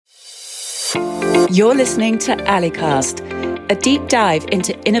You're listening to Alicast, a deep dive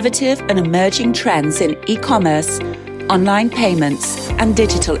into innovative and emerging trends in e-commerce, online payments, and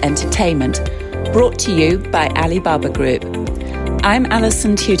digital entertainment, brought to you by Alibaba Group. I'm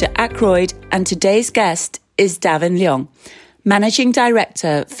Alison Tudor-Ackroyd, and today's guest is Davin Leong, Managing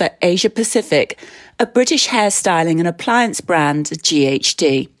Director for Asia Pacific, a British hairstyling and appliance brand,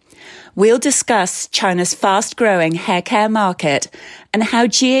 GHD. We'll discuss China's fast-growing hair care market and how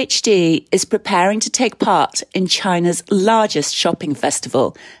GHD is preparing to take part in China's largest shopping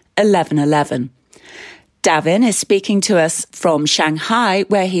festival, 11.11. Davin is speaking to us from Shanghai,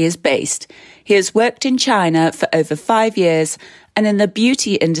 where he is based. He has worked in China for over 5 years and in the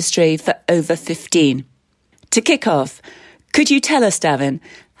beauty industry for over 15. To kick off, could you tell us, Davin,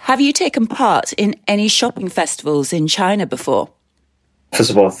 have you taken part in any shopping festivals in China before? First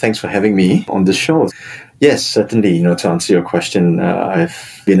of all, thanks for having me on the show. Yes, certainly, to answer your question,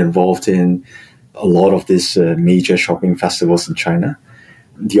 I've been involved in a lot of these major shopping festivals in China.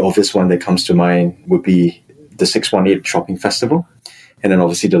 The obvious one that comes to mind would be the 618 Shopping Festival. And then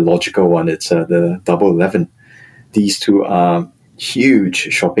obviously the logical one, it's the Double 11. These two are huge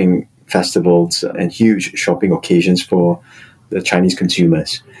shopping festivals and huge shopping occasions for the Chinese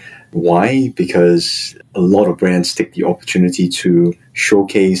consumers. Why? Because a lot of brands take the opportunity to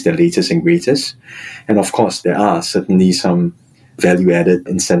showcase their latest and greatest. And of course, there are certainly some value-added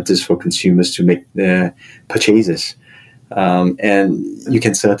incentives for consumers to make their purchases. And you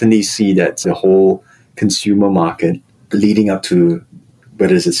can certainly see that the whole consumer market leading up to,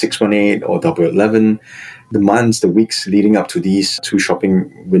 whether it's 618 or Double 11, the months, the weeks leading up to these two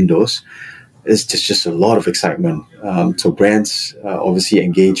shopping windows, it's just a lot of excitement. So brands obviously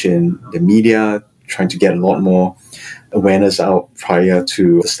engage in the media, trying to get a lot more awareness out prior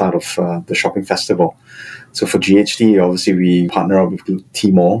to the start of the shopping festival. So for GHD, obviously we partner up with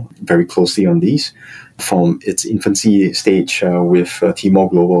Tmall very closely on these. From its infancy stage with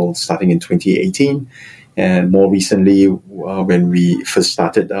Tmall Global starting in 2018. And more recently, when we first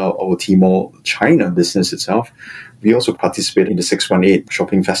started our Tmall China business itself, we also participated in the 618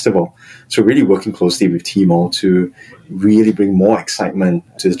 Shopping Festival. So really working closely with Tmall to really bring more excitement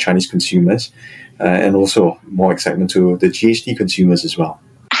to the Chinese consumers and also more excitement to the GHD consumers as well.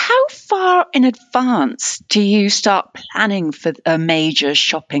 How far in advance do you start planning for a major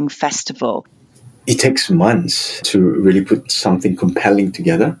shopping festival? It takes months to really put something compelling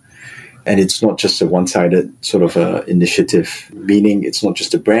together. And it's not just a one-sided sort of initiative, meaning it's not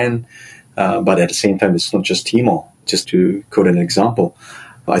just a brand, but at the same time, it's not just Tmall. Just to quote an example,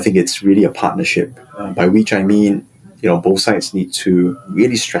 I think it's really a partnership, by which I mean, both sides need to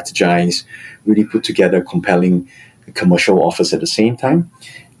really strategize, really put together compelling commercial offers at the same time,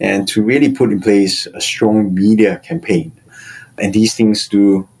 and to really put in place a strong media campaign. And these things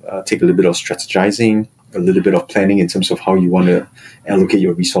do take a little bit of strategizing, a little bit of planning in terms of how you want to allocate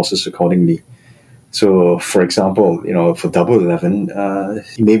your resources accordingly. So, for example, for Double 11,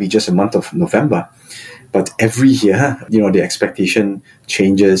 it may be just a month of November, but every year, the expectation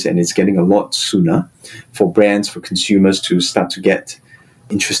changes and it's getting a lot sooner for brands, for consumers to start to get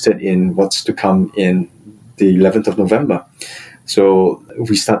interested in what's to come in the 11th of November. So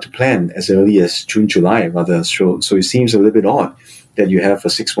we start to plan as early as June, July, rather. So it seems a little bit odd that you have a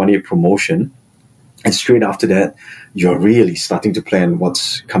 618 promotion, and straight after that, you're really starting to plan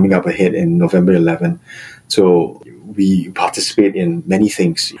what's coming up ahead in November 11. So we participate in many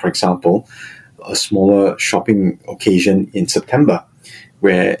things. For example, a smaller shopping occasion in September,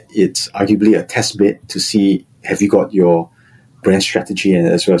 where it's arguably a test bid to see, have you got your brand strategy and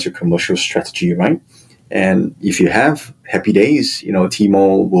as well as your commercial strategy right? And if you have, happy days,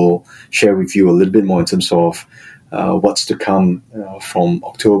 Tmall will share with you a little bit more in terms of what's to come from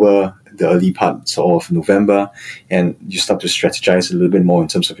October, the early parts of November, and you start to strategize a little bit more in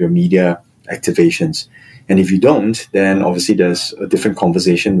terms of your media activations. And if you don't, then obviously there's a different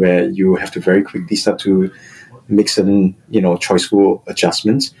conversation where you have to very quickly start to make certain, choiceful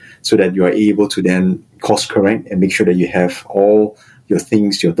adjustments so that you are able to then course correct and make sure that you have all your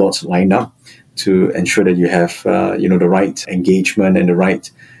things, your dots lined up to ensure that you have, the right engagement and the right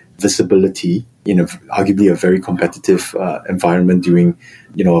visibility in arguably a very competitive environment during,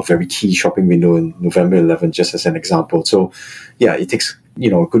 a very key shopping window in November 11, just as an example. So, yeah, it takes,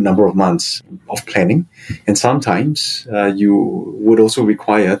 a good number of months of planning. And sometimes you would also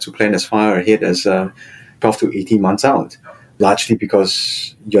require to plan as far ahead as 12 to 18 months out, largely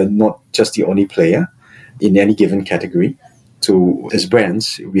because you're not just the only player in any given category. So as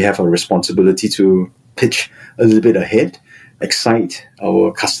brands, we have a responsibility to pitch a little bit ahead excite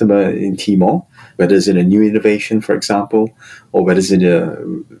our customer in Tmall, whether it's in a new innovation, for example, or whether it's in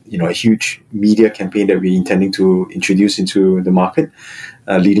a huge media campaign that we're intending to introduce into the market,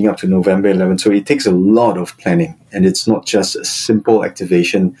 leading up to November 11th. So it takes a lot of planning, and it's not just a simple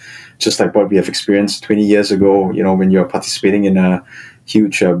activation, just like what we have experienced 20 years ago, when you're participating in a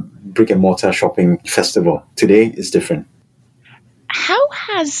huge brick and mortar shopping festival. Today is different. How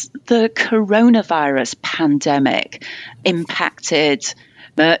has the coronavirus pandemic impacted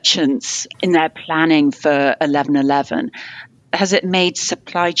merchants in their planning for 11/11? Has it made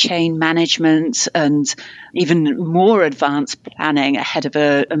supply chain management and even more advanced planning ahead of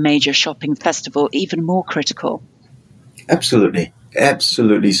a major shopping festival even more critical? Absolutely.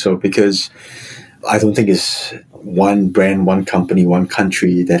 Absolutely so, because I don't think it's one brand, one company, one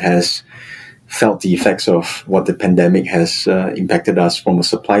country that has felt the effects of what the pandemic has impacted us from a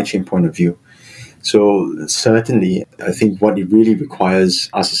supply chain point of view. So certainly, I think what it really requires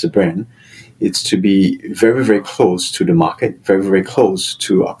us as a brand is to be very, very close to the market, very, very close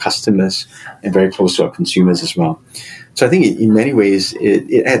to our customers, and very close to our consumers as well. So I think in many ways,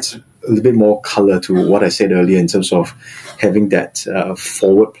 it adds a little bit more color to what I said earlier in terms of having that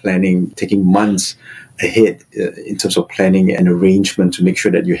forward planning, taking months ahead in terms of planning and arrangement to make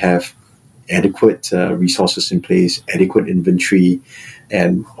sure that you have adequate resources in place, adequate inventory,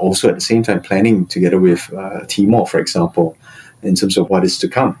 and also at the same time planning together with Tmall, for example, in terms of what is to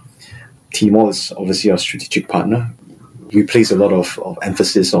come. Tmall is obviously our strategic partner. We place a lot of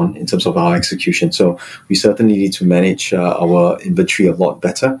emphasis on in terms of our execution. So we certainly need to manage our inventory a lot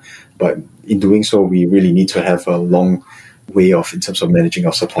better. But in doing so, we really need to have a long way off in terms of managing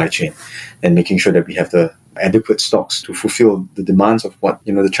our supply chain and making sure that we have the adequate stocks to fulfill the demands of what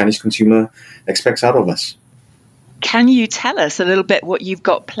the Chinese consumer expects out of us. Can you tell us a little bit what you've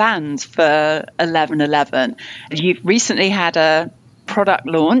got planned for 11/11? You've recently had a product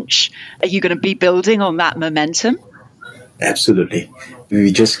launch. Are you going to be building on that momentum? Absolutely.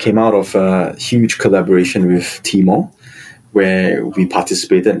 We just came out of a huge collaboration with Tmall, where we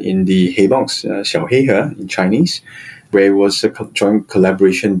participated in the Heybox, 小黑盒 in Chinese, where it was a joint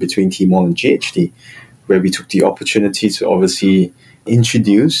collaboration between Tmall and GHD, where we took the opportunity to obviously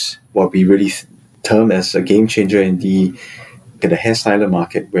introduce what we really term as a game changer in the hairstyler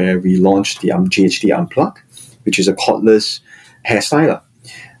market, where we launched the GHD Unplug, which is a cordless hairstyler.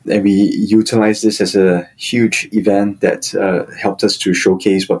 And we utilized this as a huge event that helped us to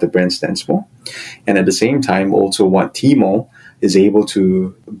showcase what the brand stands for. And at the same time, also what Tmall is able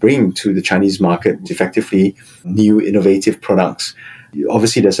to bring to the Chinese market effectively, new innovative products.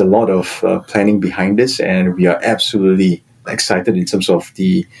 Obviously, there's a lot of planning behind this, and we are absolutely excited in terms of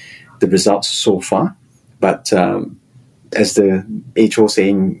the results so far. But as the HO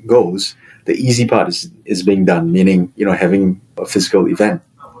saying goes, the easy part is being done, meaning having a physical event.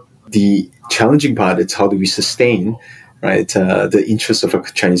 The challenging part is how do we sustain, right, the interest of a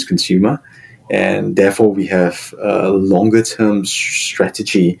Chinese consumer, and therefore we have a longer-term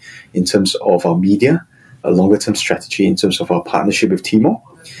strategy in terms of our media, a longer-term strategy in terms of our partnership with Tmall.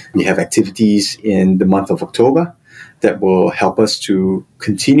 We have activities in the month of October that will help us to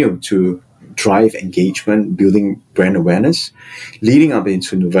continue to drive engagement, building brand awareness, leading up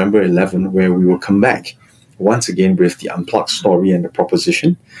into November 11, where we will come back once again with the Unplugged story and the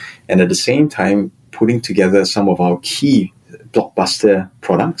proposition, and at the same time putting together some of our key blockbuster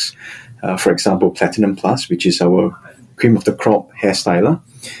products, for example Platinum Plus, which is our cream of the crop hairstyler,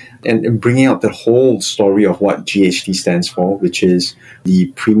 and bringing out the whole story of what GHD stands for, which is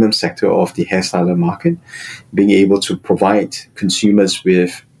the premium sector of the hairstyler market, being able to provide consumers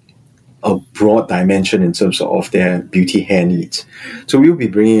with a broad dimension in terms of their beauty hair needs. So we'll be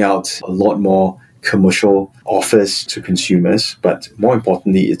bringing out a lot more commercial offers to consumers, but more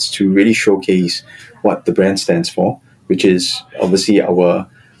importantly, it's to really showcase what the brand stands for, which is obviously our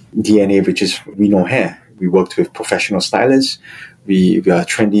DNA, which is we know hair. We worked with professional stylists. We are a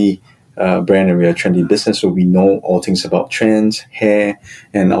trendy brand, and we are a trendy business, so we know all things about trends, hair,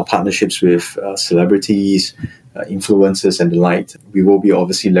 and our partnerships with celebrities, influencers, and the like. We will be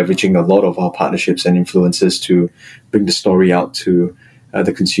obviously leveraging a lot of our partnerships and influencers to bring the story out to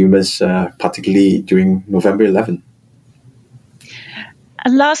the consumers, particularly during November 11. A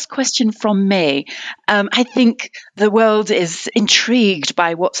last question from me. I think the world is intrigued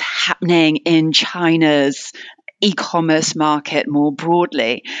by what's happening in China's e-commerce market more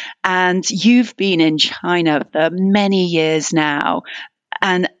broadly. And you've been in China for many years now.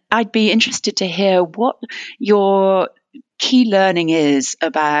 And I'd be interested to hear what your key learning is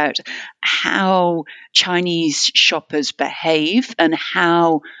about how Chinese shoppers behave and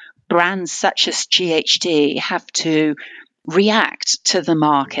how brands such as GHD have to react to the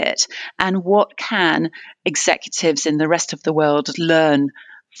market, and what can executives in the rest of the world learn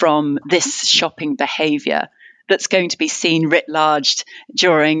from this shopping behaviour that's going to be seen writ large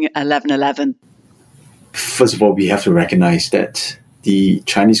during 11/11? First of all, we have to recognize that the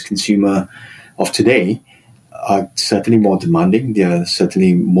Chinese consumer of today are certainly more demanding, they are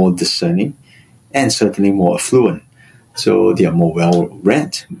certainly more discerning, and certainly more affluent. So they are more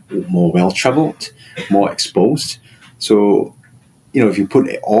well-read, more well-traveled, more exposed. So, if you put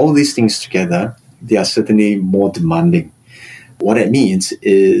all these things together, they are certainly more demanding. What that means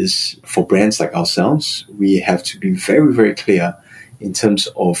is, for brands like ourselves, we have to be very, very clear in terms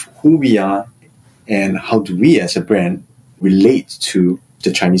of who we are and how do we as a brand relate to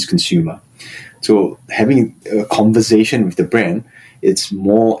the Chinese consumer. So having a conversation with the brand, it's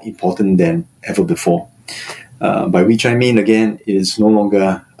more important than ever before. By which I mean, again, it is no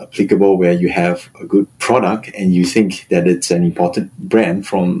longer applicable where you have a good product and you think that it's an important brand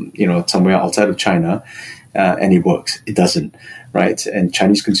from somewhere outside of China, and it works. It doesn't, right? And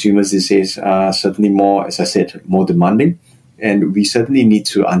Chinese consumers these days are certainly more, as I said, more demanding. And we certainly need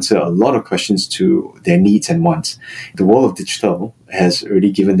to answer a lot of questions to their needs and wants. The world of digital has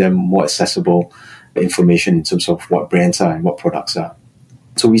already given them more accessible information in terms of what brands are and what products are.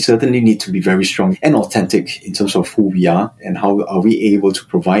 So we certainly need to be very strong and authentic in terms of who we are and how are we able to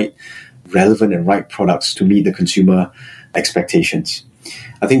provide relevant and right products to meet the consumer expectations.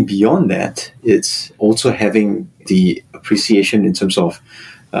 I think beyond that, it's also having the appreciation in terms of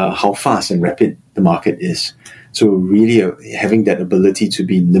how fast and rapid the market is. So really having that ability to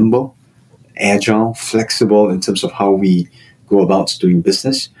be nimble, agile, flexible in terms of how we go about doing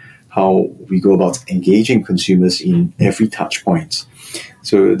business, how we go about engaging consumers in every touch point.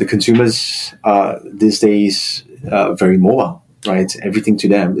 So the consumers are these days very mobile, right? Everything to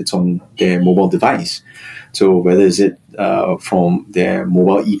them, it's on their mobile device. So whether is it from their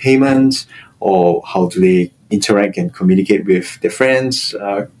mobile e-payments or how do they interact and communicate with their friends,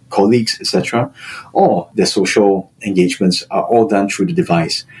 colleagues, etc., or their social engagements are all done through the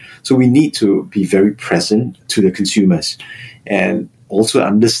device. So we need to be very present to the consumers and also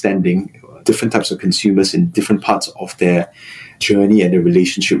understanding different types of consumers in different parts of their journey and their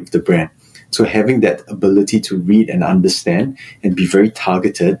relationship with the brand. So having that ability to read and understand and be very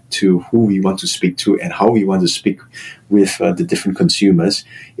targeted to who we want to speak to and how we want to speak with the different consumers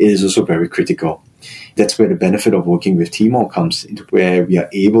is also very critical. That's where the benefit of working with Tmall comes into, where we are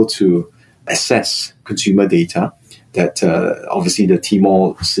able to assess consumer data that obviously the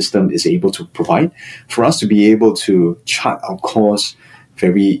Tmall system is able to provide for us to be able to chart our course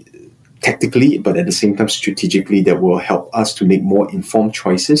very tactically, but at the same time strategically, that will help us to make more informed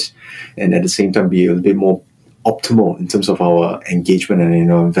choices and at the same time be a little bit more optimal in terms of our engagement and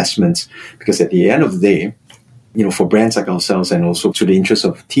investments. Because at the end of the day, for brands like ourselves and also to the interest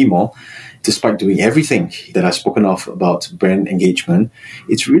of Tmall, despite doing everything that I've spoken of about brand engagement,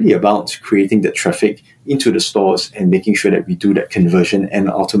 it's really about creating the traffic into the stores and making sure that we do that conversion and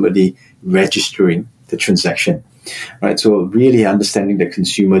ultimately registering the transaction, right? So really understanding the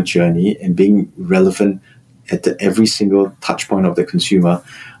consumer journey and being relevant at every single touch point of the consumer,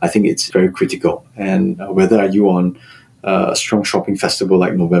 I think it's very critical. And whether you on a strong shopping festival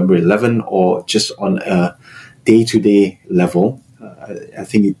like November 11 or just on a day-to-day level, I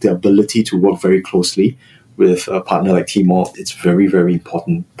think the ability to work very closely with a partner like Tmall, it's very, very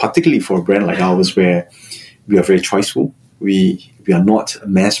important, particularly for a brand like ours where we are very choiceful. We are not a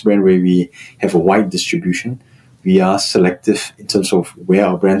mass brand where we have a wide distribution. We are selective in terms of where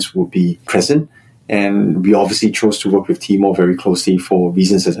our brands will be present. And we obviously chose to work with Tmall very closely for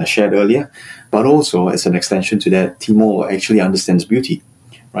reasons as I shared earlier. But also, as an extension to that, Tmall actually understands beauty,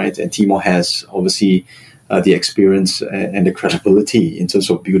 right? And Tmall has obviously the experience and the credibility in terms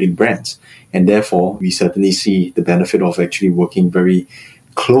of building brands. And therefore, we certainly see the benefit of actually working very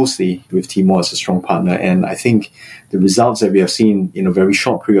closely with Tmall as a strong partner. And I think the results that we have seen in a very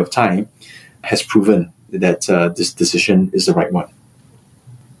short period of time has proven that this decision is the right one.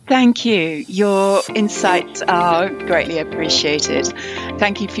 Thank you. Your insights are greatly appreciated.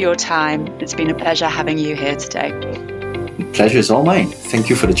 Thank you for your time. It's been a pleasure having you here today. The pleasure is all mine. Thank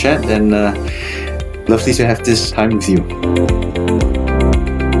you for the chat and lovely to have this time with you.